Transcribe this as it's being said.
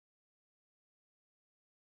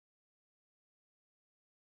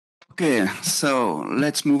Okay, so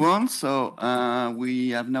let's move on. So we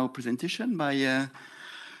have now a presentation by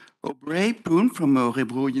Aubrey Poon from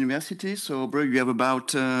Rebro University. So Aubrey, you have about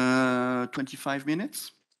 25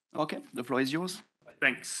 minutes. Okay, the floor is yours.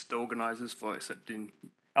 Thanks the organisers for accepting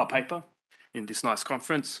our paper in this nice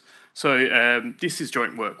conference. So this is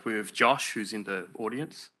joint work with Josh, who's in the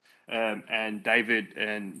audience, and David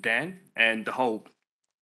and Dan, and the whole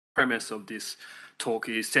premise of this talk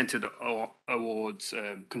is centered towards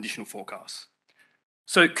conditional forecasts.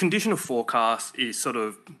 So conditional forecast is sort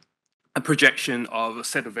of a projection of a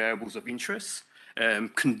set of variables of interest,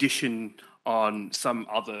 conditioned on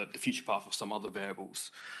the future path of some other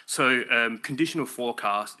variables. So conditional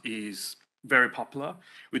forecast is very popular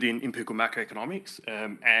within empirical macroeconomics,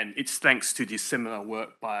 and it's thanks to this seminal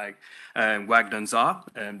work by Wagner and Zar,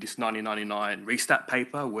 this 1999 restat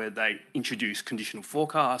paper where they introduced conditional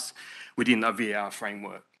forecasts within a VAR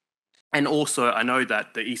framework. And also, I know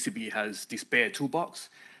that the ECB has this Bear toolbox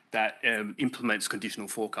that implements conditional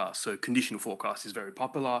forecast. So conditional forecast is very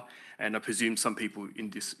popular, and I presume some people in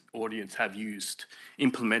this audience have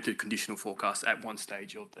implemented conditional forecast at one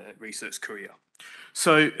stage of their research career.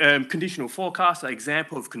 So conditional forecast, an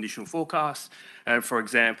example of conditional forecast, for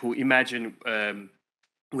example, imagine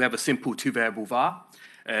we have a simple two-variable VAR.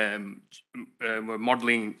 We're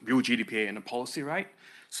modeling real GDP and a policy rate.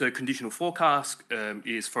 So conditional forecast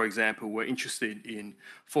is, for example, we're interested in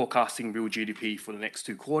forecasting real GDP for the next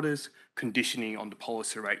 2 quarters, conditioning on the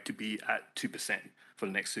policy rate to be at 2% for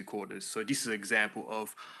the next 2 quarters. So this is an example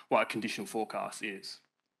of what a conditional forecast is.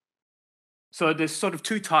 So there's sort of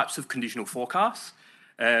 2 types of conditional forecasts.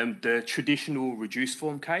 The traditional reduced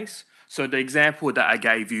form case. So the example that I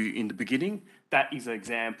gave you in the beginning, that is an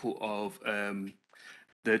example of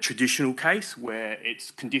the traditional case where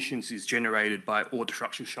its conditions is generated by all the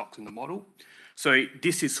structural shocks in the model. So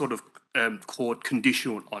this is sort of called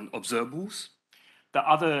conditional on observables. The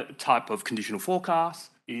other type of conditional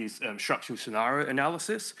forecast is structural scenario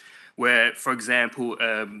analysis, where, for example,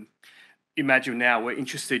 imagine now we're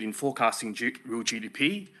interested in forecasting real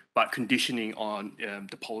GDP, but conditioning on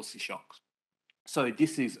the policy shocks. So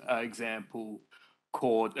this is an example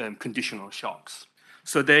called conditional shocks.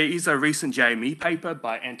 So there is a recent JME paper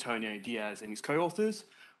by Antonio Diaz and his co-authors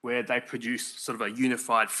where they produced sort of a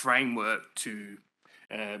unified framework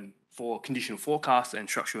for conditional forecast and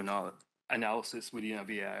structural analysis within our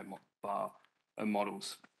VAR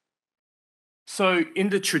models. So in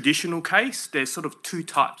the traditional case, there's sort of 2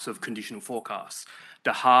 types of conditional forecasts,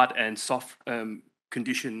 the hard and soft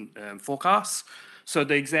condition forecasts. So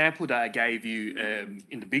the example that I gave you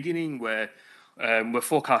in the beginning where we're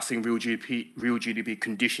forecasting real GDP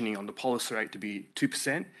conditioning on the policy rate to be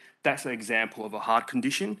 2%. That's an example of a hard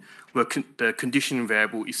condition where the conditioning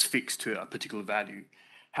variable is fixed to a particular value.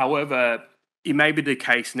 However, it may be the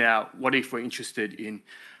case now, what if we're interested in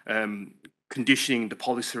conditioning the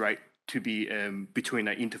policy rate to be between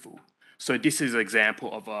an interval? So this is an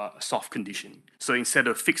example of a soft condition. So instead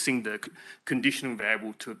of fixing the conditioning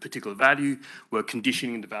variable to a particular value, we're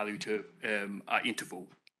conditioning the value to an interval.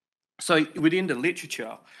 So within the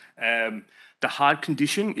literature, the hard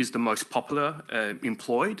condition is the most popular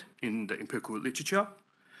employed in the empirical literature.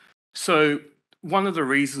 So one of the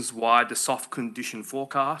reasons why the soft condition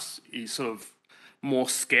forecast is sort of more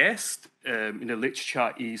scarce in the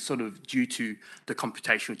literature is sort of due to the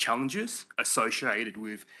computational challenges associated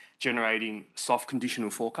with generating soft conditional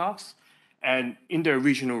forecasts. And in the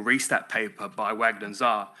original restat paper by Wagner and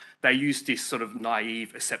Zar, they used this sort of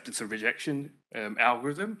naive acceptance and rejection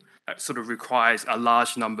algorithm that sort of requires a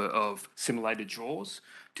large number of simulated draws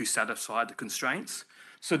to satisfy the constraints.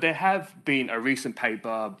 So there have been a recent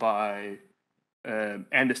paper by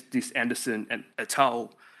this Anderson and et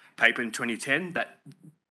al. Paper in 2010 that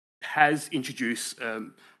has introduced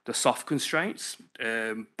the soft constraints,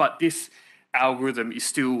 but this algorithm is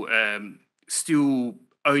still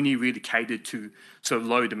only really catered to sort of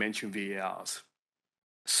low dimension VARs.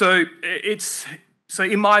 So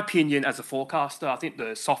in my opinion, as a forecaster, I think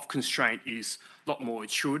the soft constraint is a lot more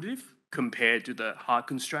intuitive compared to the hard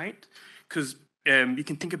constraint, because you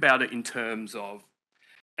can think about it in terms of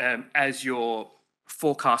as your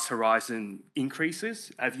forecast horizon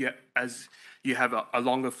increases, as you have a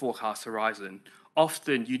longer forecast horizon,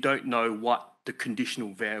 often you don't know what the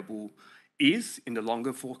conditional variable is in the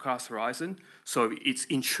longer forecast horizon. So it's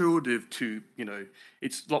intuitive to,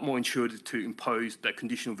 it's a lot more intuitive to impose that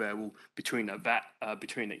conditional variable between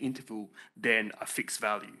an interval than a fixed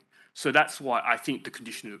value. So that's why I think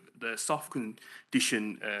the soft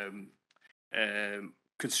condition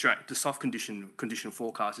the soft conditional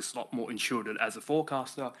forecast is a lot more intuitive as a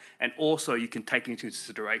forecaster, and also you can take into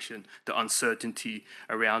consideration the uncertainty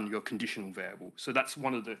around your conditional variable. So that's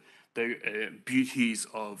one of the beauties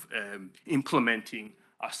of implementing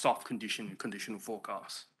a soft conditional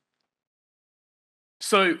forecast.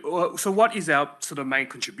 So what is our sort of main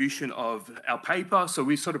contribution of our paper? So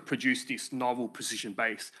we sort of produced this novel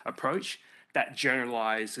precision-based approach that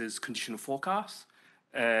generalizes conditional forecasts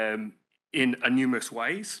in numerous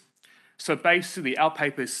ways. So basically, our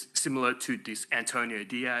paper is similar to this Antonio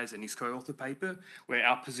Diaz and his co-author paper, where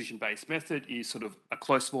our position-based method is sort of a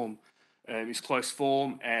closed form, and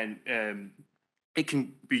it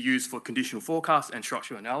can be used for conditional forecast and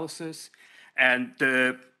structural analysis. And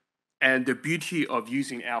the beauty of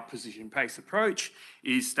using our position-based approach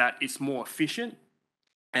is that it's more efficient,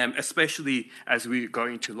 especially as we go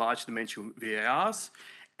into large dimensional VARs,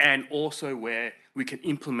 and also where we can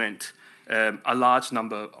implement a large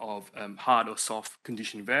number of hard or soft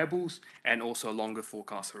condition variables and also a longer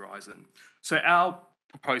forecast horizon. So our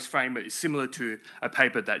proposed framework is similar to a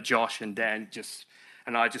paper that Josh and Dan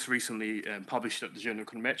and I just recently published at the Journal of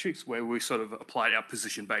Econometrics, where we sort of applied our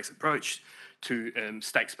position-based approach to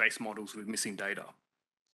state space models with missing data.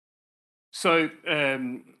 So,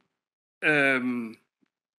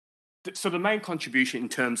 so the main contribution in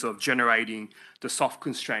terms of generating the soft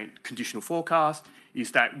constraint conditional forecast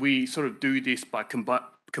is that we sort of do this by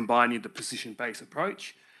combining the position-based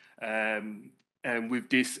approach and with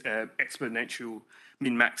this exponential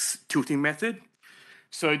min-max tilting method.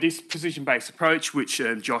 So this position-based approach, which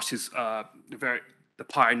Josh is the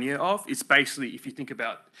pioneer of, is basically, if you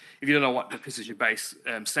don't know what the position-based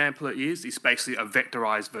sampler is, it's basically a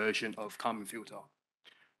vectorized version of Kalman filter.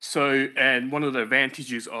 So, and one of the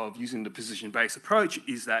advantages of using the position-based approach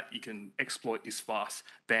is that you can exploit this fast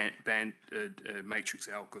band matrix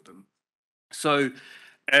algorithm. So,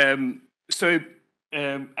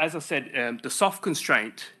 as I said, the soft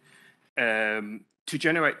constraint to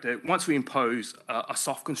generate once we impose a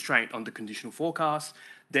soft constraint on the conditional forecast,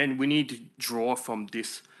 then we need to draw from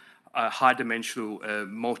this high-dimensional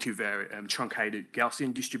multivariate truncated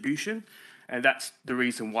Gaussian distribution. And that's the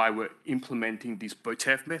reason why we're implementing this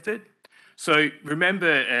Botev method. So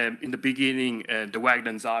remember in the beginning, the Wagner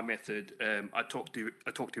and Zar method I talked to you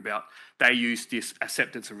about, they use this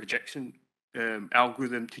acceptance and rejection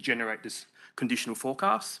algorithm to generate this conditional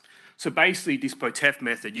forecast. So basically, this Botev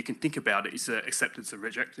method, you can think about it, it's an acceptance and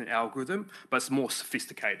rejection algorithm, but it's more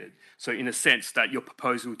sophisticated. So in a sense that your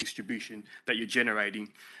proposal distribution that you're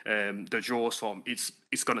generating the draws from, it's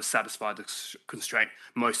going to satisfy the constraint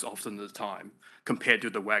most often of the time, compared to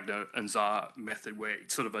the Wagner and Zar method, where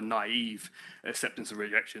it's sort of a naive acceptance and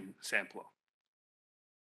rejection sampler.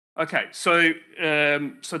 Okay, so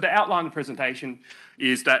the outline of the presentation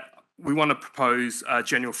is that we want to propose a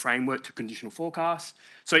general framework to conditional forecasts.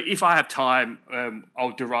 So if I have time,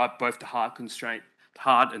 I'll derive both the hard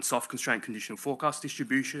and soft constraint conditional forecast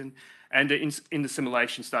distribution. And in the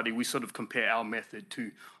simulation study, we sort of compare our method to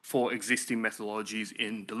 4 existing methodologies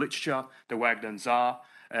in the literature, the Wagner and Zar,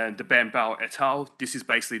 and the Bambao et al. This is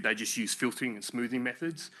basically, they just use filtering and smoothing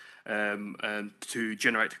methods to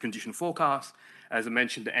generate the conditional forecast. As I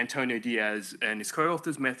mentioned, the Antonio Diaz and his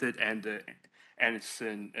co-authors method, and the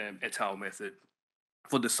Anderson et al. Method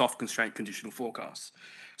for the soft constraint conditional forecast.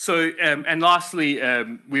 So, and lastly,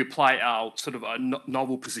 we apply our sort of a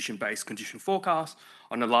novel position-based conditional forecast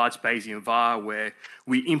on a large Bayesian VAR, where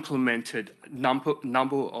we implemented number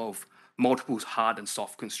of multiple hard and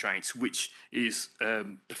soft constraints, which is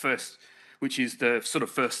the sort of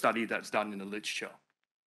first study that's done in the literature.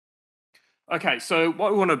 Okay, so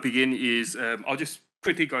what we want to begin is I'll just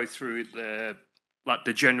quickly go through the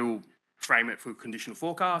general framework for conditional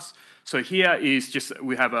forecast. So here is just,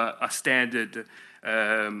 we have a standard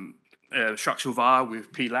structural VAR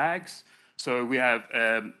with P lags. So we have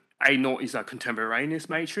A0 is our contemporaneous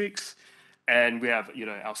matrix, and we have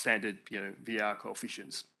our standard VR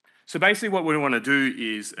coefficients. So basically what we want to do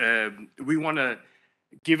is we want to,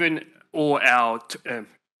 given all our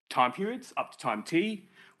time periods up to time t,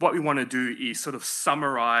 what we want to do is sort of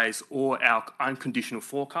summarize all our unconditional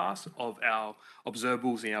forecasts of our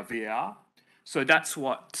observables in our VAR. So that's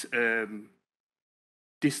what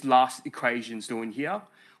this last equation is doing here.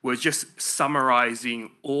 We're just summarizing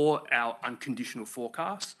all our unconditional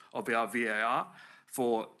forecasts of our VAR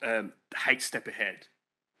for the H step ahead.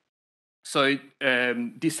 So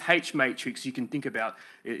this H matrix, you can think about,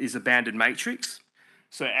 is a banded matrix.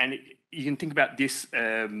 So, and you can think about this,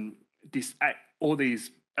 all these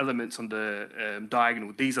elements on the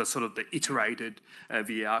diagonal, these are sort of the iterated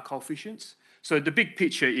VAR coefficients. So the big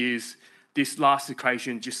picture is this last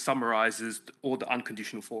equation just summarizes all the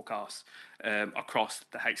unconditional forecasts across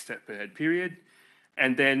the H-step per head period.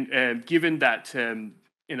 And then given that,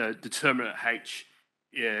 determinant H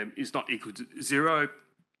is not equal to 0,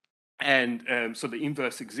 and so the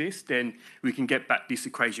inverse exists, then we can get back this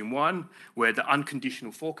equation 1, where the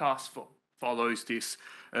unconditional forecast follows this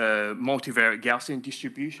multivariate Gaussian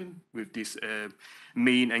distribution with this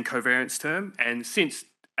mean and covariance term. And since,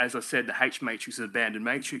 as I said, the H matrix is a banded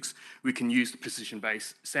matrix, we can use the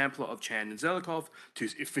precision-based sampler of Chan and Zelikov to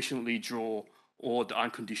efficiently draw all the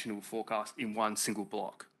unconditional forecasts in one single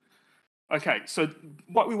block. Okay, so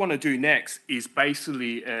what we want to do next is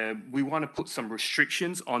basically we want to put some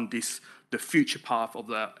restrictions on the future path of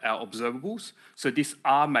our observables. So this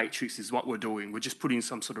R matrix is what we're doing. We're just putting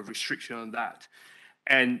some sort of restriction on that.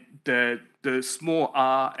 And the small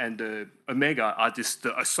r and the omega are just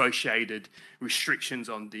the associated restrictions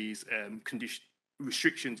on these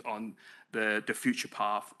restrictions on the future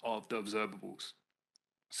path of the observables.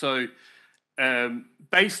 So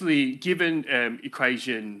basically, given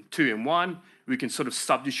equation 2 and 1, we can sort of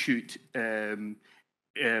substitute,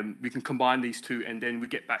 we can combine these two, and then we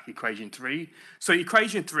get back equation 3. So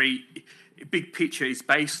equation 3, big picture, is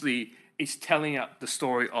basically, it's telling us the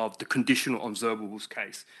story of the conditional observables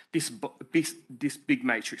case. This big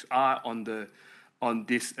matrix R on the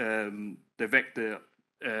vector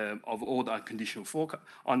of all the unconditional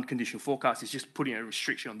forecasts is just putting a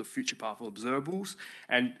restriction on the future path of observables,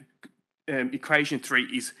 and equation 3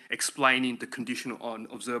 is explaining the conditional on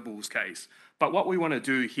observables case. But what we want to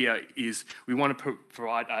do here is we want to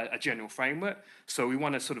provide a general framework. So we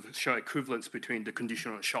want to sort of show equivalence between the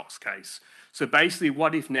conditional and shocks case. So basically,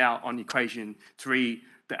 what if now on equation 3,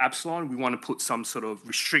 the epsilon, we want to put some sort of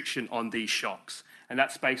restriction on these shocks. And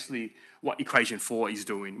that's basically what equation 4 is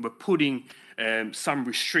doing. We're putting some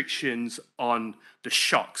restrictions on the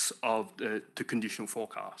shocks of the conditional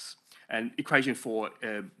forecasts. And equation 4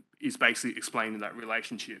 is basically explaining that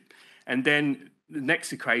relationship. And then the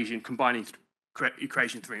next equation, combining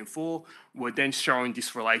equation 3 and 4, we're then showing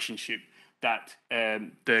this relationship that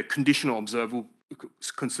the conditional observable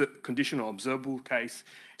case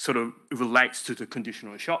sort of relates to the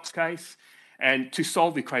conditional shocks case. And to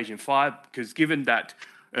solve equation 5, because given that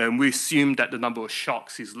we assume that the number of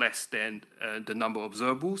shocks is less than the number of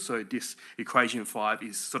observables, so this equation 5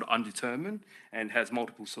 is sort of undetermined and has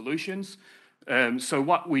multiple solutions. So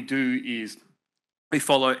what we do is we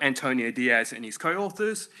follow Antonio Diaz and his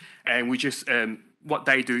co-authors, and we just, what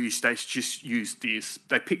they do is they just use this,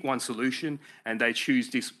 they pick one solution and they choose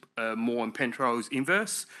this Moore and Penrose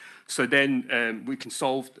inverse. So then we can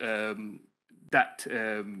solve that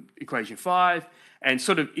equation 5, and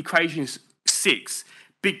sort of equation 6,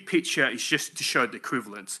 big picture is just to show the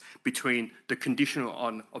equivalence between the conditional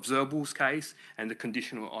on observables case and the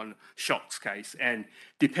conditional on shocks case. And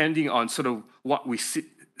depending on sort of what we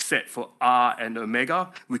set for R and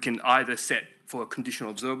omega, we can either set for a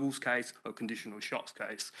conditional observables case or conditional shocks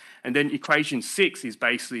case. And then equation 6 is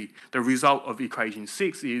basically, the result of equation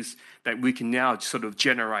 6 is that we can now sort of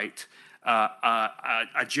generate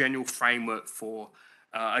a general framework for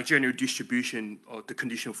a general distribution of the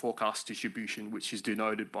conditional forecast distribution, which is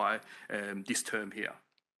denoted by this term here.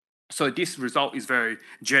 So this result is very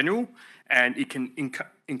general, and it can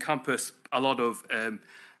encompass a lot of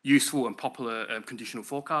useful and popular conditional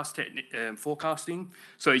forecasting.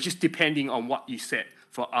 So it's just depending on what you set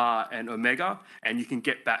for R and omega, and you can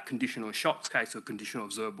get back conditional shocks case or conditional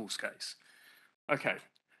observables case. Okay,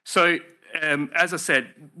 so as I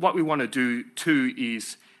said, what we want to do too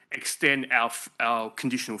is extend our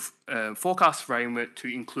conditional forecast framework to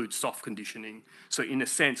include soft conditioning. So in a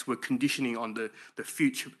sense, we're conditioning on the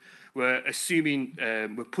future. We're assuming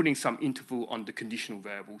we're putting some interval on the conditional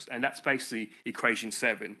variables, and that's basically equation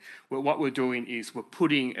 7. Well, what we're doing is we're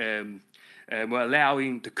putting, we're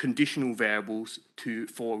allowing the conditional variables to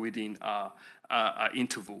fall within our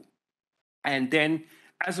interval. And then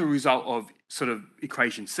as a result of sort of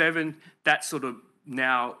equation 7, that sort of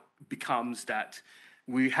now becomes that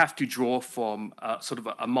we have to draw from sort of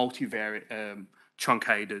a multivariate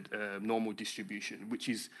truncated normal distribution, which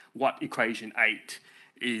is what equation 8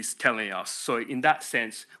 is telling us. So in that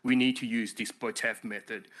sense, we need to use this Botev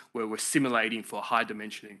method where we're simulating for a high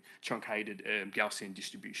dimensioning truncated Gaussian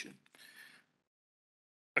distribution.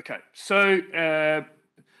 Okay, so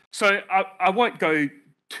I won't go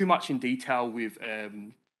too much in detail with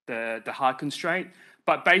the hard constraint,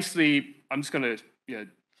 but basically I'm just going to,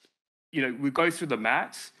 we go through the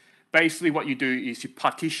maths. Basically what you do is you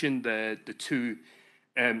partition the two.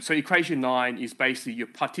 So equation 9 is basically you're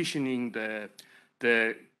partitioning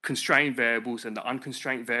the constrained variables and the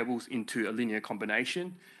unconstrained variables into a linear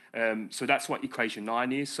combination. So that's what equation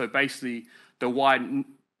 9 is. So basically, the y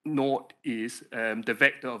naught is the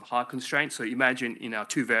vector of hard constraint. So imagine in our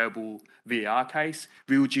two variable VAR case,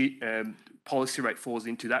 policy rate falls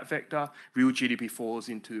into that vector, real GDP falls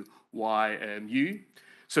into YU.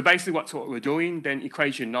 So basically what we're doing, then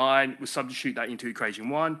equation 9, we substitute that into equation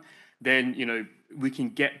 1, then, we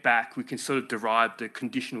can sort of derive the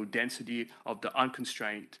conditional density of the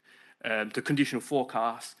unconstrained, the conditional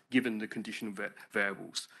forecast given the conditional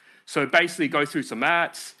variables. So basically go through some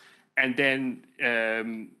maths, and then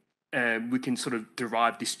we can sort of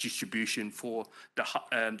derive this distribution for the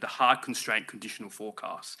hard constraint conditional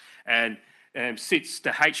forecast. And since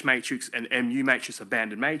the H matrix and MU matrix are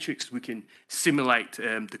banded matrix, we can simulate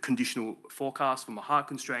the conditional forecast from a hard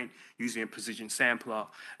constraint using a precision sampler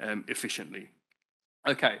efficiently.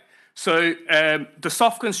 Okay, so the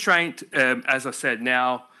soft constraint, as I said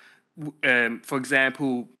now, for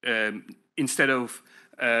example, instead of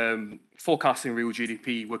forecasting real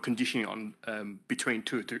GDP, we're conditioning on between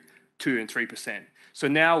 2 and 3%. So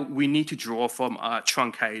now we need to draw from a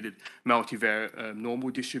truncated multivariate normal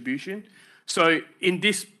distribution. So in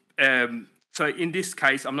this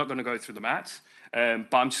case, I'm not going to go through the maths,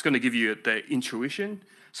 but I'm just going to give you the intuition.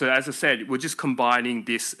 So as I said, we're just combining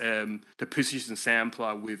this the precision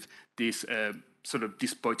sampler with this sort of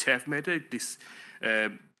this Botev method, this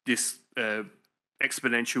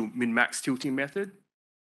exponential min-max tilting method.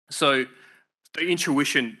 So the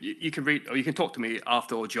intuition, you can read, or you can talk to me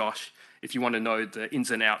after, or Josh, if you want to know the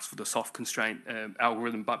ins and outs for the soft constraint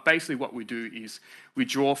algorithm. But basically what we do is we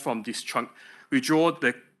draw from this we draw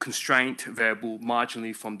the constraint variable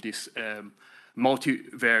marginally from this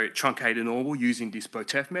multivariate truncated normal using this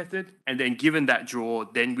Botev method. And then given that draw,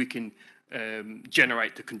 then we can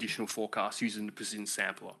generate the conditional forecast using the precision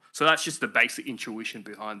sampler. So that's just the basic intuition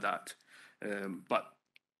behind that.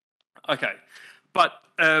 Okay. But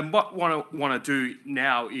what I want to do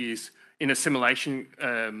now is, in a simulation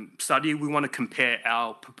study, we want to compare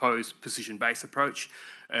our proposed precision-based approach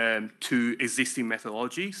to existing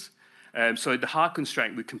methodologies. So the hard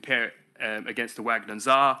constraint, we compare it against the Wagner and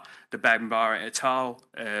Czar, the Bambara et al.,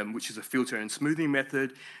 which is a filter and smoothing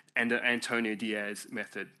method, and the Antonio Diaz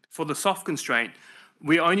method. For the soft constraint,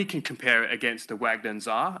 we only can compare it against the Wagner and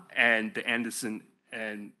Czar and the Anderson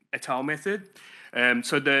and et al. Method.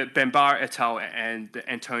 So the Bambara et al. And the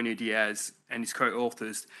Antonio Diaz and his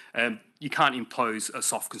co-authors, you can't impose a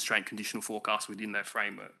soft constraint conditional forecast within their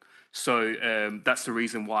framework. So that's the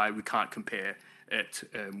reason why we can't compare it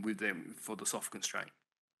with them for the soft constraint.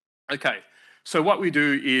 Okay, so what we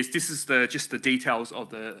do is, this is just the details of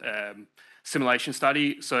the simulation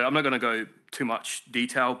study. So I'm not going to go too much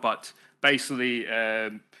detail, but basically,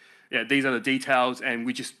 these are the details, and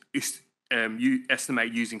we just you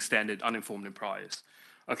estimate using standard uninformed priors.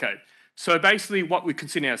 Okay, so basically what we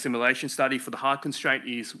consider in our simulation study for the hard constraint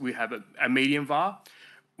is we have a median VAR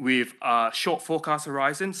with a short forecast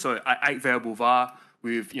horizon, so an 8 variable VAR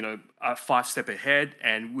with a 5-step ahead,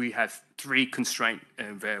 and we have 3 constraint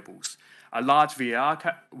variables. A large VAR,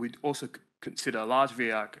 we'd also consider a large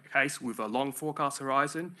VAR case with a long forecast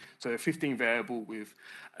horizon, so a 15 variable with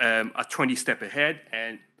a 20-step ahead,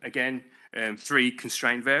 and again 3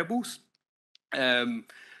 constraint variables.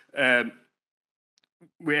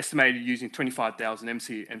 We estimated using 25,000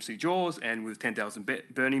 MC jaws and with 10,000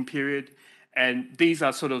 burning period. And these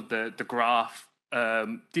are sort of the graph.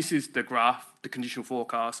 This is the graph, the conditional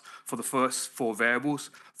forecast for the first 4 variables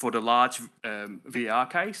for the large VR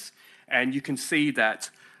case. And you can see that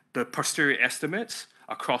the posterior estimates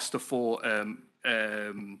across the 4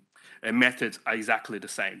 methods are exactly the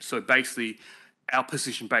same. So basically, our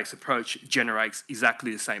precision-based approach generates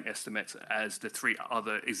exactly the same estimates as the 3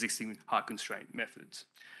 other existing hard constraint methods.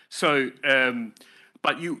 So,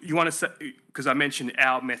 but you want to say, because I mentioned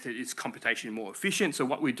our method is computationally more efficient. So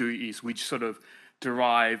what we do is we sort of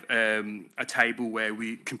derive a table where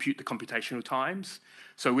we compute the computational times.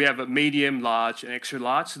 So we have a medium, large, and extra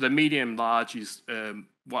large. So the medium large is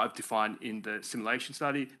what I've defined in the simulation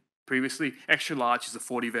study previously. Extra large is a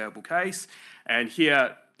 40 variable case. And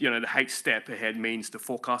here, the H step ahead means the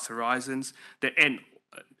forecast horizons. The N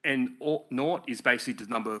naught is basically the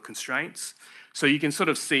number of constraints. So you can sort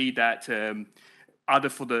of see that either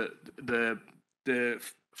for the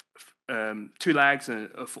 2 lags and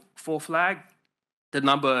a 4th lag, the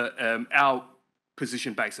number, our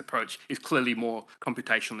precision-based approach is clearly more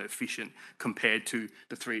computationally efficient compared to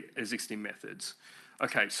the 3 existing methods.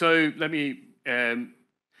 Okay, so let me.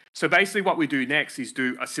 So basically what we do next is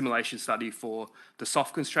do a simulation study for the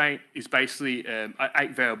soft constraint. Is basically an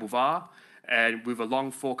 8 variable VAR, and with a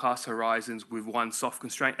long forecast horizons with 1 soft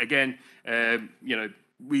constraint. Again,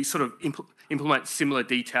 we sort of implement similar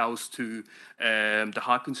details to the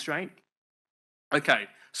hard constraint. Okay,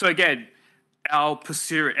 so again, our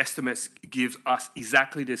posterior estimates gives us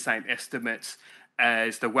exactly the same estimates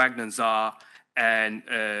as the Wagner-Zar and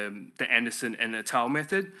the Anderson and Natal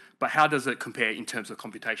method, but how does it compare in terms of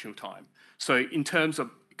computational time? So in terms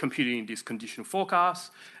of computing this conditional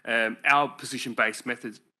forecast, our position-based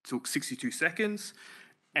method took 62 seconds,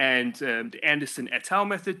 and the Anderson et al.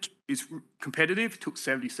 Method is competitive, took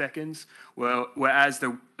 70 seconds, whereas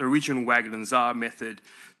the original Wagner-Zar method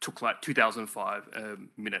took like 2005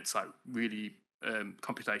 minutes, like really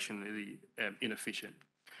computationally inefficient.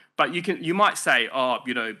 But you might say, oh,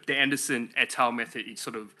 you know, the Anderson et al. Method is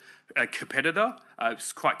sort of a competitor.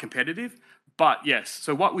 It's quite competitive. But yes,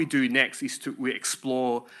 so what we do next is we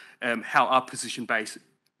explore how our position-based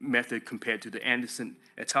method compared to the Anderson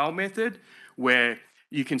et al. Method, where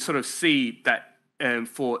you can sort of see that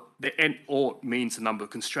for the N or means the number of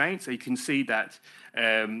constraints. So you can see that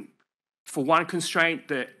for one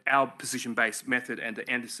constraint, our position-based method and the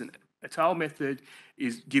Anderson et al. Method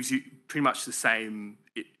gives you pretty much the same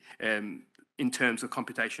in terms of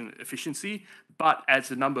computation efficiency. But as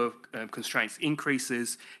the number of constraints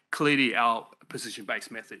increases, clearly our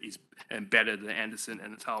position-based method is better than the Anderson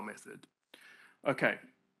and et al. Method. Okay.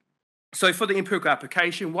 So for the empirical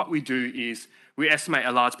application, what we do is we estimate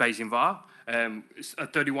a large Bayesian VAR, a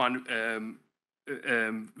 31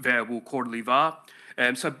 variable quarterly VAR.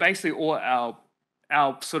 So basically all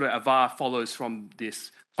our sort of VAR follows from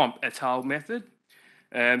this Comp et al. Method.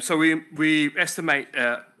 So we estimate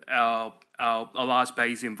our large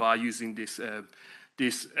Bayesian VAR using this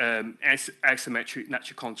asymmetric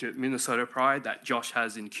natural conjugate Minnesota Pi that Josh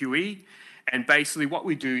has in QE. And basically what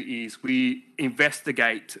we do is we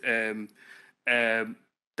investigate the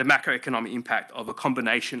macroeconomic impact of a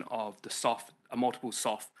combination of a multiple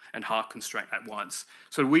soft and hard constraint at once.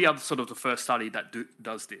 So we are sort of the first study that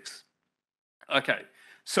does this. Okay,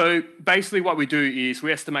 so basically what we do is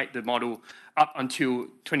we estimate the model up until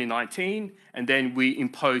 2019, and then we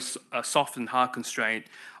impose a soft and hard constraint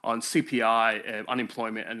on CPI,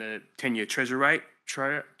 unemployment, and the 10-year treasury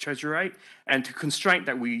rate. And the constraint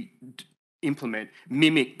that we implement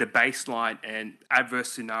mimic the baseline and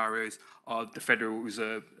adverse scenarios of the Federal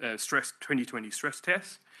Reserve 2020 stress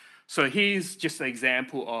test. So here's just an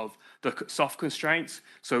example of the soft constraints.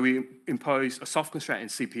 So we impose a soft constraint in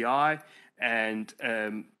CPI and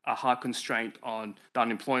a hard constraint on the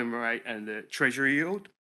unemployment rate and the treasury yield.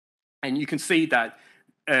 And you can see that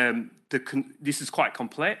this is quite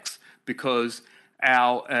complex because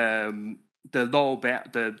the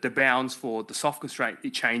bounds for the soft constraint,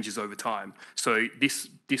 it changes over time. So this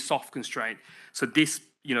soft constraint, so this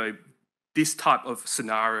type of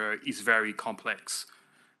scenario is very complex.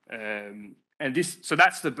 So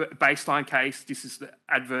that's the baseline case. This is the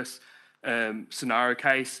adverse scenario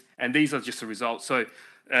case, and these are just the results. So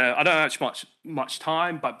I don't have much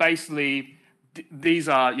time, but basically these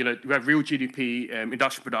are, we have real GDP,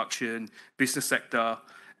 industrial production, business sector,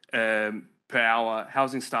 per hour,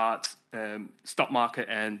 housing starts, stock market,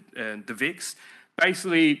 and the VIX.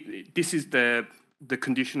 Basically, this is the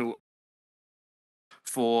conditional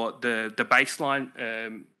for the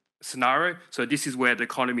baseline scenario. So this is where the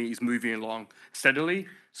economy is moving along steadily.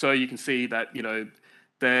 So you can see that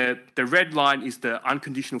the red line is the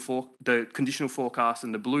conditional forecast,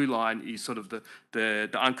 and the blue line is sort of the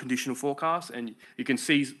unconditional forecast. And you can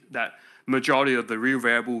see that majority of the real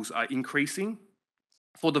variables are increasing.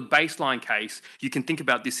 For the baseline case, you can think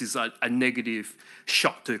about this as a negative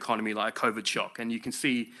shock to the economy, like a COVID shock. And you can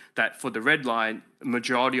see that for the red line,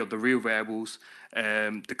 majority of the real variables,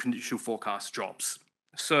 the conditional forecast drops.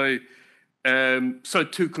 So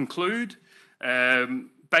to conclude,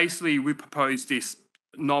 basically we propose this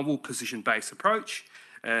novel position-based approach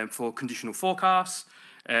for conditional forecasts,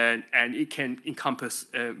 and it can encompass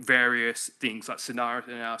various things like scenario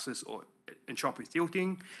analysis or entropy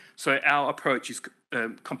tilting. So our approach is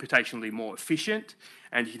computationally more efficient,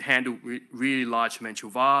 and you can handle really large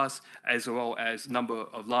dimensional VARs, as well as number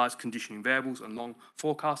of large conditioning variables and long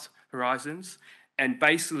forecast horizons. And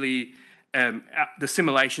basically, the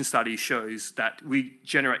simulation study shows that we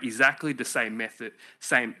generate exactly the same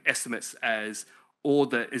same estimates as all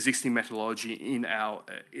the existing methodology in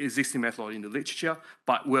the literature,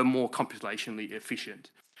 but we're more computationally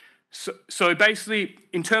efficient. So basically,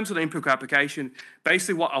 in terms of the empirical application,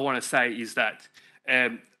 basically what I want to say is that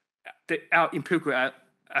our empirical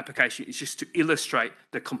application is just to illustrate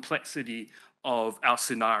the complexity of our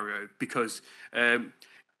scenario, because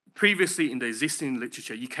previously in the existing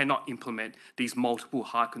literature, you cannot implement these multiple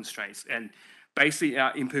hard constraints. And basically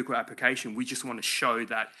our empirical application, we just want to show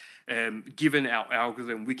that given our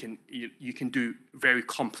algorithm, you can do very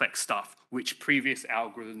complex stuff, which previous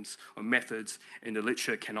algorithms or methods in the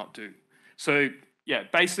literature cannot do. So yeah,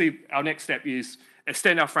 basically our next step is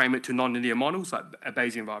extend our framework to nonlinear models like a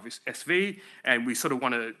Bayesian virus SV, and we sort of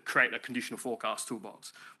want to create a conditional forecast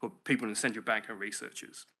toolbox for people in the central bank and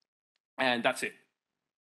researchers. And that's it.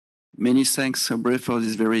 Many thanks, Aubrey, for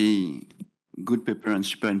this very good paper and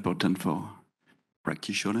super important for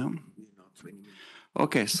practitioner.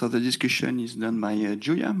 Okay, so the discussion is done by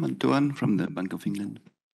Julia Montoan from the Bank of England.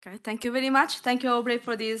 Okay, thank you very much. Thank you, Aubrey,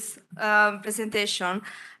 for this presentation.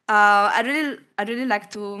 I really like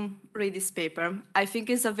to read this paper. I think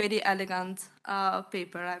it's a very elegant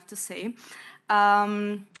paper, I have to say.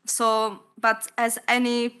 But as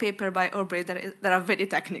any paper by Aubrey, there are very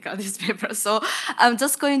technical, these papers. So I'm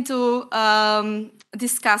just going to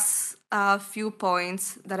discuss a few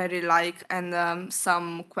points that I really like and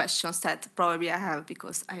some questions that probably I have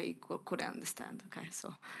because I couldn't understand. Okay,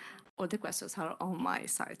 so all the questions are on my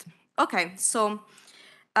side. Okay, so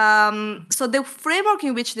the framework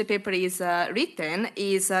in which the paper is written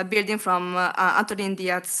is building from Antonin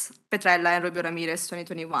Diaz, Petrella, and Rubio Ramirez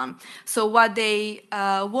 2021. So what they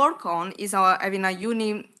work on is having a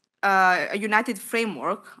united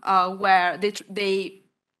framework where they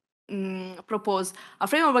propose a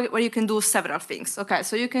framework where you can do several things. Okay,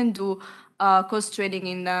 so you can do constraining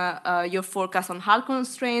in your forecast on hard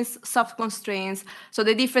constraints, soft constraints. So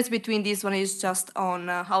the difference between this one is just on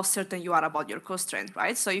how certain you are about your constraint,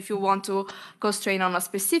 right? So if you want to constrain on a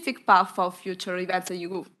specific path of future events,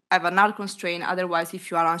 you have an hard constraint. Otherwise, if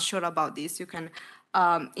you are unsure about this, you can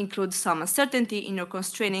include some uncertainty in your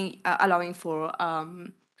constraining, allowing for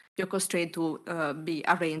your constraint to be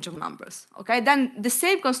a range of numbers. Okay, then the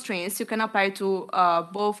same constraints you can apply to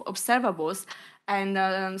both observables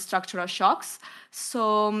and structural shocks.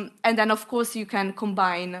 So, and then of course you can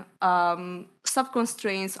combine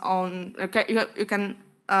sub-constraints on, okay, you can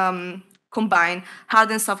combine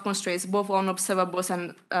hard and soft constraints both on observables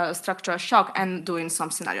and structural shock and doing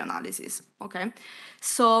some scenario analysis, okay?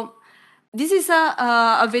 So this is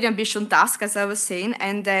a very ambitious task, as I was saying,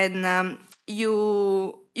 and then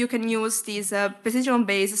you can use this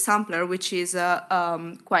precision-based sampler, which is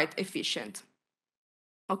quite efficient.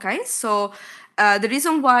 Okay, so the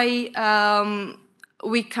reason why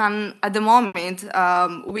we can, at the moment,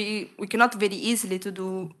 we cannot very easily to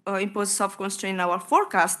do impose soft constraint in our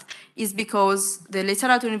forecast is because the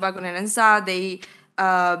literature in Wagner and Za, they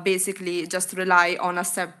basically just rely on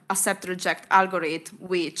accept reject algorithm,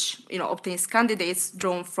 which obtains candidates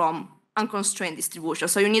drawn from unconstrained distribution.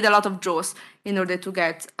 So you need a lot of draws in order to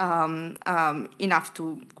get enough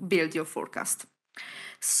to build your forecast.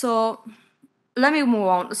 So let me move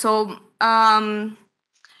on. So I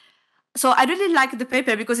really like the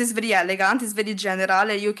paper because it's very elegant, it's very general,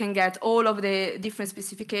 and you can get all of the different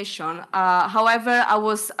specification. However, I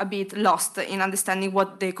was a bit lost in understanding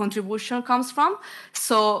what the contribution comes from.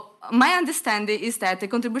 So my understanding is that the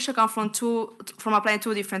contribution comes from applying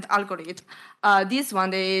two different algorithms. This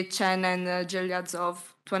one, the Chen and Gelyadzov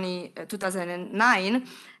 2009,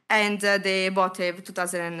 and the Botev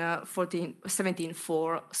 2017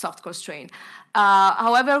 for soft constraint.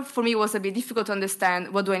 However, for me, it was a bit difficult to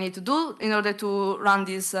understand what do I need to do in order to run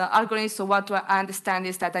this algorithm. So what I understand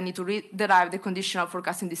is that I need to derive the conditional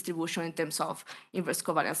forecasting distribution in terms of inverse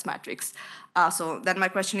covariance matrix. So then my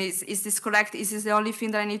question is this correct? Is this the only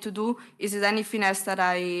thing that I need to do? Is there anything else that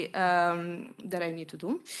I need to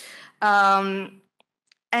do?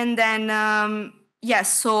 And then,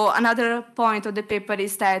 yes, so another point of the paper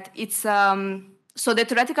is that it's, so the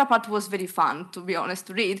theoretical part was very fun, to be honest,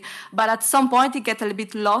 to read, but at some point it gets a little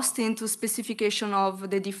bit lost into specification of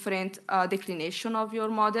the different declination of your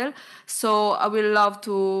model. So I will love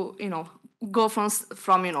to, go from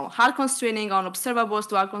hard constraining on observables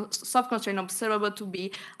to soft constraint observable to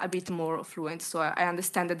be a bit more fluent. So I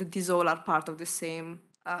understand that these all are part of the same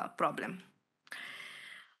problem.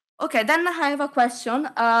 Okay, then I have a question,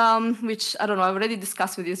 which I don't know, I've already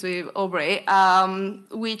discussed with Aubrey,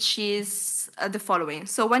 which is the following.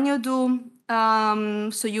 So when you do,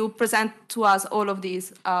 so you present to us all of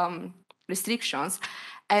these restrictions,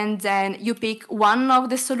 and then you pick one of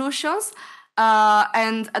the solutions,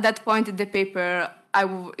 and at that point in the paper,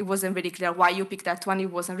 it wasn't very clear why you picked that one.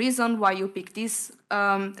 It was a reason why you picked this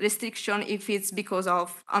restriction, if it's because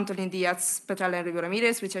of Antonin Diaz, Petrella, and Rubio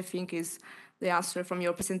Ramirez, which I think is the answer from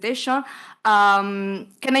your presentation.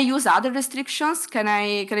 Can I use other restrictions? Can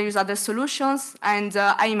I use other solutions? And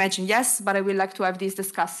I imagine yes, but I would like to have this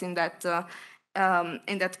discussed in that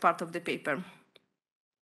part of the paper.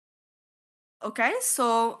 Okay,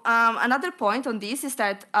 so another point on this is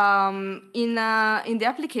that in the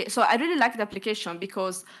application, so I really like the application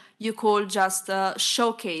because you could just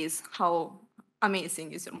showcase how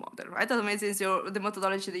amazing is your model, right? How amazing is the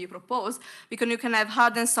methodology that you propose, because you can have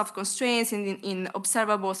hard and soft constraints in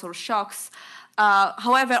observables or shocks.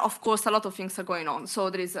 However, of course, a lot of things are going on. So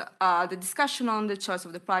there is the discussion on the choice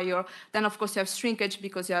of the prior. Then, of course, you have shrinkage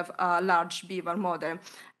because you have a large VAR model.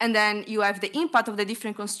 And then you have the impact of the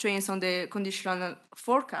different constraints on the conditional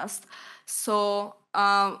forecast. So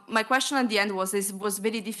my question at the end was, it was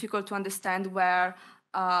very difficult to understand where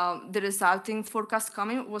the resulting forecast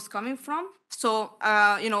was coming from. So,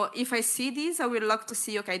 if I see this, I will look to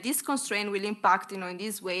see, okay, this constraint will impact, in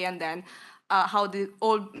this way, and then how the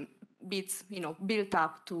all bits, built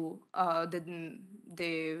up to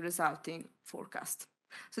the resulting forecast.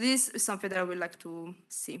 So this is something that I would like to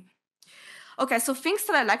see. Okay, so things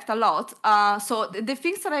that I liked a lot. So the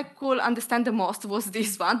things that I could understand the most was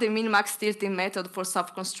this one, the min-max tilting method for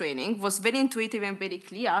self-constraining. Was very intuitive and very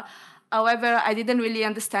clear. However, I didn't really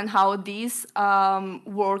understand how these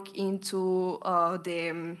work into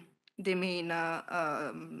the main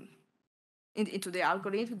into the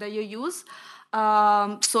algorithm that you use.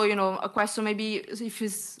 So, a question maybe if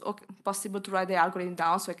it's possible to write the algorithm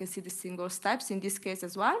down so I can see the single steps in this case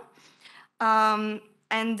as well.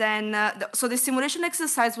 And then, so the simulation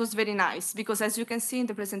exercise was very nice because as you can see in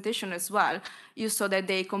the presentation as well, you saw that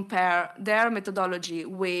they compare their methodology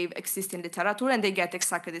with existing literature and they get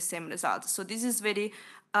exactly the same result. So this is very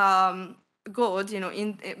good,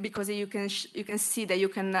 because you can see that you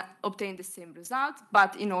can obtain the same result,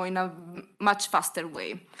 but in a much faster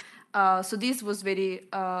way. So this was very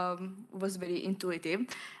intuitive,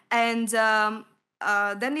 and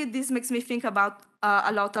then this makes me think about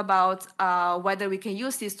a lot about whether we can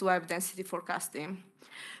use this to have density forecasting.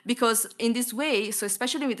 Because in this way, so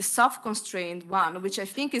especially with the self-constrained one, which I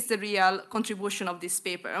think is the real contribution of this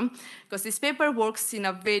paper, because this paper works in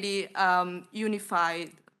a very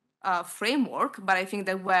unified framework, but I think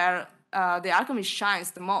that where the algorithm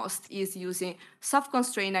shines the most is using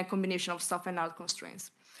self-constraint and combination of self and null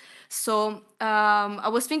constraints. So I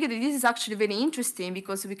was thinking that this is actually very interesting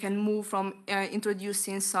because we can move from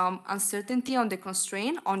introducing some uncertainty on the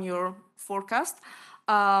constraint on your forecast,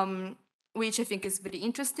 which I think is very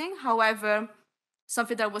interesting. However,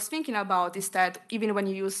 something that I was thinking about is that even when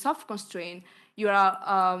you use self-constraint, you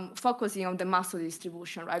are focusing on the mass of the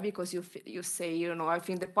distribution, right? Because you say, I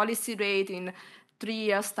think the policy rate in 3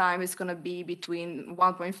 years' time is going to be between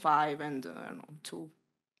 1.5 and 2,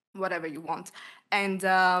 whatever you want. And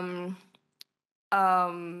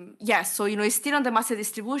yes, so it's still on the mass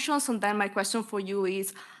distribution. So then my question for you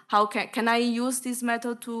is, how can I use this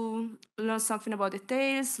method to learn something about the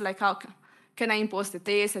tails? Like how can I impose the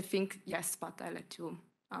tails? I think yes, but I'll let you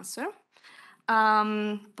answer.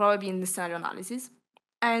 Probably in the scenario analysis.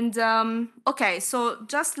 And okay, so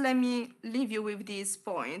just let me leave you with this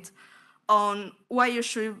point on why you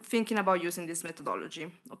should be thinking about using this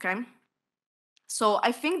methodology, okay? So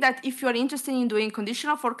I think that if you're interested in doing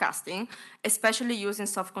conditional forecasting, especially using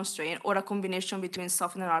soft constraint or a combination between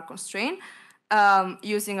soft and null constraint,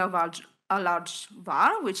 using a large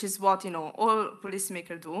VAR, which is what all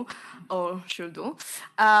policymakers do or should do,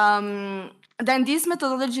 then this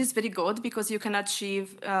methodology is very good because you can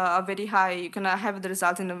achieve a very high, you can have the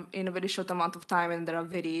result in a very short amount of time and they are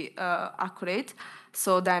very accurate.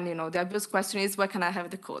 So then, the obvious question is, where can I have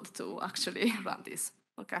the code to actually run this?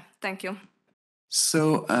 Okay, thank you.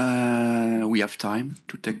 So we have time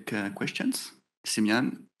to take questions.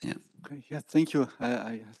 Simeon, yeah. Okay, yeah, thank you.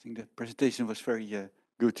 I think the presentation was very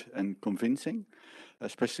good and convincing,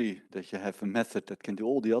 especially that you have a method that can do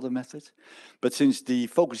all the other methods. But since the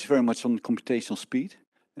focus is very much on computational speed,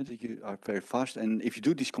 and that you are very fast, and if you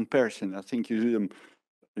do this comparison, I think you do them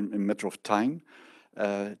in a matter of time.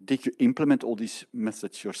 Did you implement all these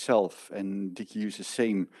methods yourself, and did you use the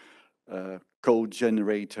same code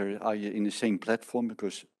generator? Are you in the same platform?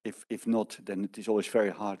 Because if not, then it is always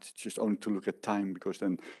very hard just only to look at time, because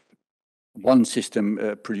then one system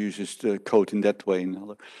produces the code in that way,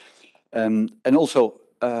 another. And also,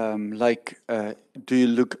 do you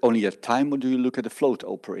look only at time, or do you look at the float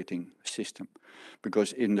operating system?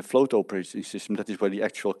 Because in the float operating system, that is where the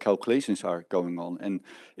actual calculations are going on. And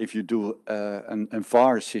if you do a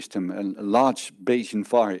VAR system, a large Bayesian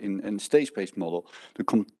VAR in state-space model,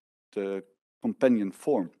 the companion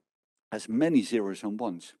form has many zeros and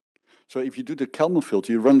ones. So if you do the Kalman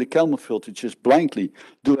filter, you run the Kalman filter just blindly,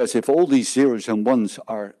 do as if all these zeros and ones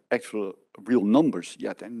are actual real numbers.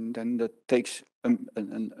 Yeah, then that takes an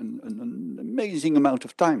amazing amount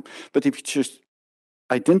of time. But if you just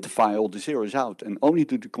identify all the zeros out and only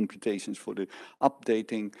do the computations for the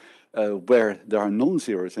updating where there are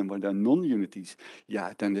non-zeros and where there are non-unities,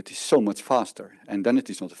 yeah, then it is so much faster. And then it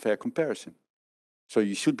is not a fair comparison. So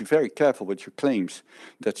you should be very careful with your claims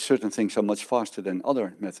that certain things are much faster than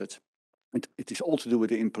other methods. It is all to do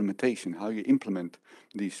with the implementation, how you implement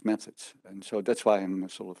these methods. And so that's why I'm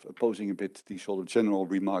sort of opposing a bit these sort of general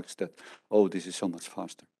remarks that, oh, this is so much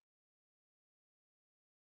faster.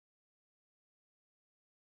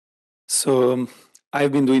 So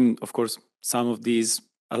I've been doing, of course, some of these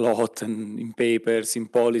a lot and in papers, in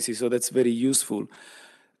policy, so that's very useful.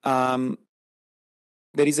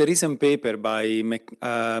 There is a recent paper by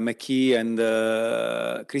McKee and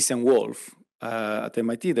Christian Wolf at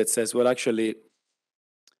MIT that says, well, actually,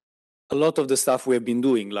 a lot of the stuff we have been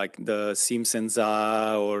doing, like the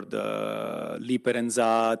Simpson-ZA or the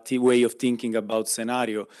Lipperen-ZA way of thinking about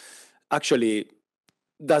scenario, actually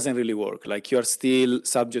doesn't really work. Like you're still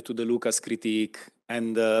subject to the Lucas critique.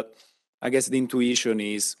 And I guess the intuition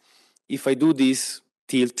is, if I do this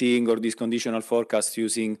tilting or this conditional forecast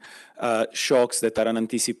using shocks that are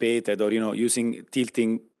unanticipated, or using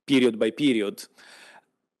tilting period by period,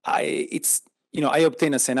 I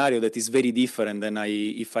obtain a scenario that is very different than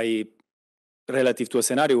relative to a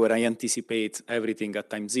scenario where I anticipate everything at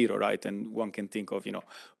time zero, right? And one can think of,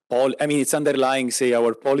 it's underlying, say,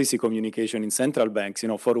 our policy communication in central banks,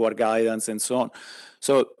 forward guidance and so on.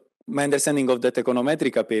 So my understanding of that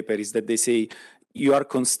econometrica paper is that they say you are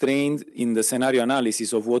constrained in the scenario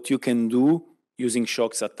analysis of what you can do using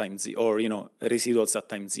shocks at time zero, or, residuals at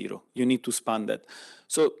time zero. You need to span that.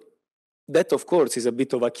 So that, of course, is a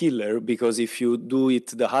bit of a killer, because if you do it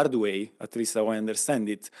the hard way, at least how I understand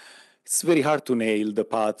it, it's very hard to nail the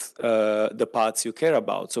paths you care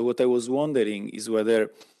about. So what I was wondering is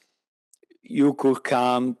whether you could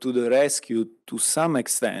come to the rescue to some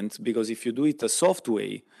extent, because if you do it a soft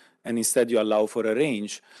way and instead you allow for a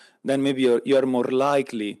range, then maybe you're more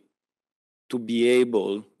likely to be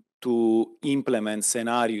able to implement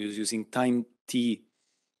scenarios using time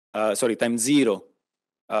zero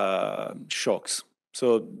shocks.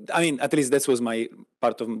 So, at least that was my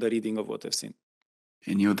part of the reading of what I've seen.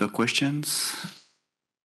 Any other questions?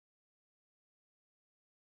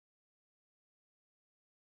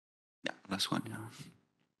 Yeah, last one. Yeah.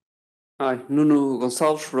 Hi, Nuno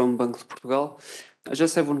Gonçalves from Banco de Portugal. I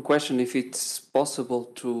just have one question, if it's possible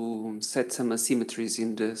to set some asymmetries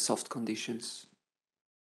in the soft conditions.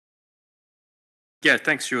 Yeah,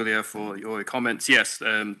 thanks, Julia, for your comments. Yes,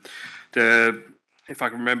 if I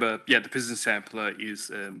can remember, the Pearson sampler is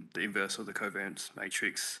the inverse of the covariance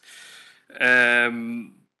matrix.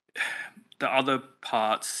 The other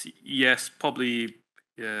parts, yes, probably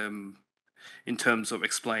in terms of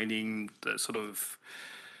explaining the sort of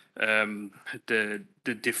the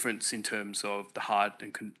difference in terms of the hard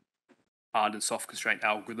and soft constraint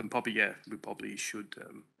algorithm, we probably should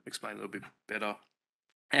explain a little bit better.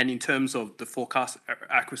 And in terms of the forecast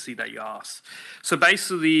accuracy that you asked, so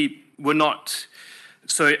basically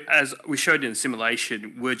as we showed in the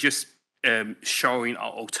simulation, we're just showing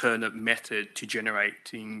our alternate method to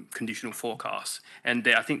generating conditional forecasts. And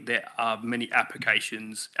I think there are many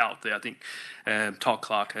applications out there. I think Todd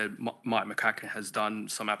Clark and Mike McCracken has done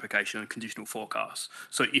some application on conditional forecasts.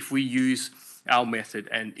 So if we use our method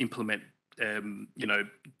and implement, do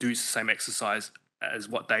the same exercise as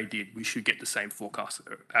what they did, we should get the same forecast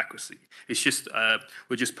accuracy. It's just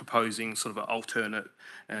we're just proposing sort of an alternate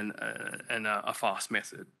and a fast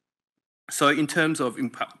method. So in terms of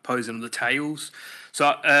imposing the tails,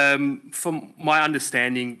 so from my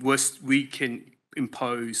understanding, we can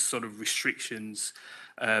impose sort of restrictions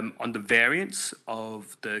on the variance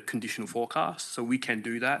of the conditional forecast. So we can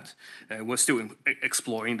do that. We're still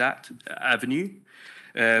exploring that avenue.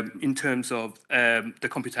 In terms of the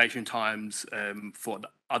computation times for the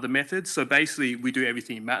other methods. So basically, we do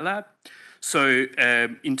everything in MATLAB. So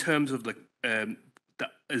in terms of the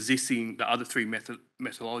other three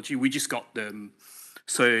methodology, we just got them.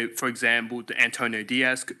 So for example, the Antonio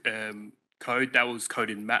Diaz code, that was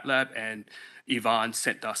coded in MATLAB, and Ivan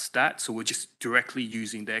sent us that. So we're just directly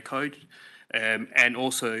using their code. And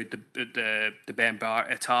also the Bambar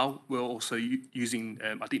et al. We're also using,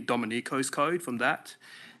 I think, Domenico's code from that.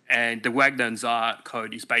 And the Wagner and Czar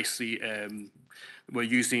code is basically, we're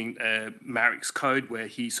using Marik's code, where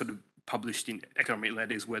he sort of published in Economic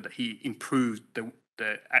Letters where he improved the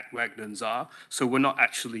Wagner and Czar. So we're not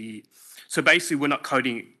actually, so basically we're not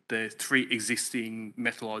coding the three existing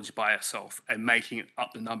methodologies by ourselves and making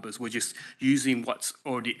up the numbers. We're just using what's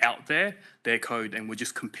already out there, their code, and we're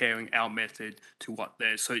just comparing our method to what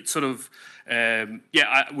theirs. So it's sort of, I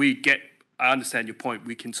understand your point.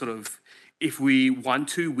 We can sort of if we want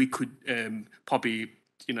to, we could probably,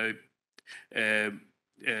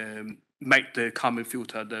 make the common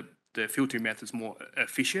filter, the filtering methods more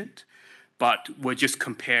efficient. But we're just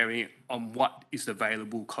comparing on what is the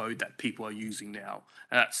available code that people are using now.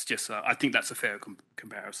 That's just, I think that's a fair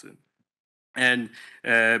comparison. And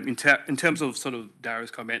in terms of sort of Darrow's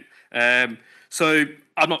comment, so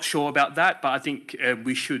I'm not sure about that, but I think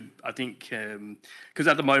we should, because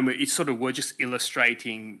at the moment it's sort of, we're just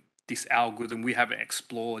illustrating this algorithm. We haven't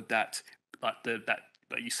explored that, like that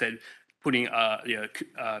you said, putting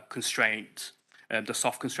constraint, the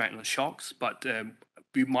soft constraint on the shocks, but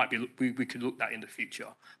we could look that in the future.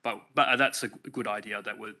 But that's a good idea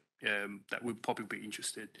that would probably be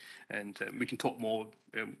interested, and we can talk more.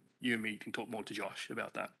 You and me can talk more to Josh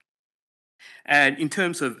about that. And in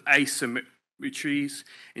terms of asymmetries,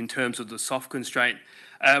 in terms of the soft constraint,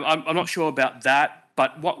 I'm not sure about that.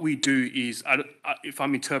 But what we do is, if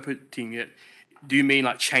I'm interpreting it, do you mean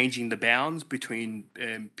like changing the bounds between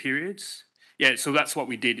periods? Yeah, so that's what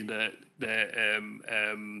we did in the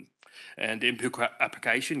empirical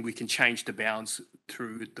application. We can change the bounds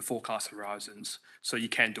through the forecast horizons, so you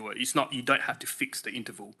can do it. It's not, you don't have to fix the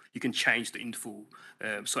interval. You can change the interval.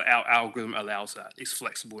 So our algorithm allows that. It's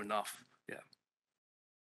flexible enough. Yeah.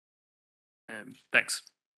 Thanks.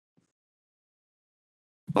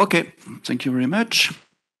 Okay, thank you very much.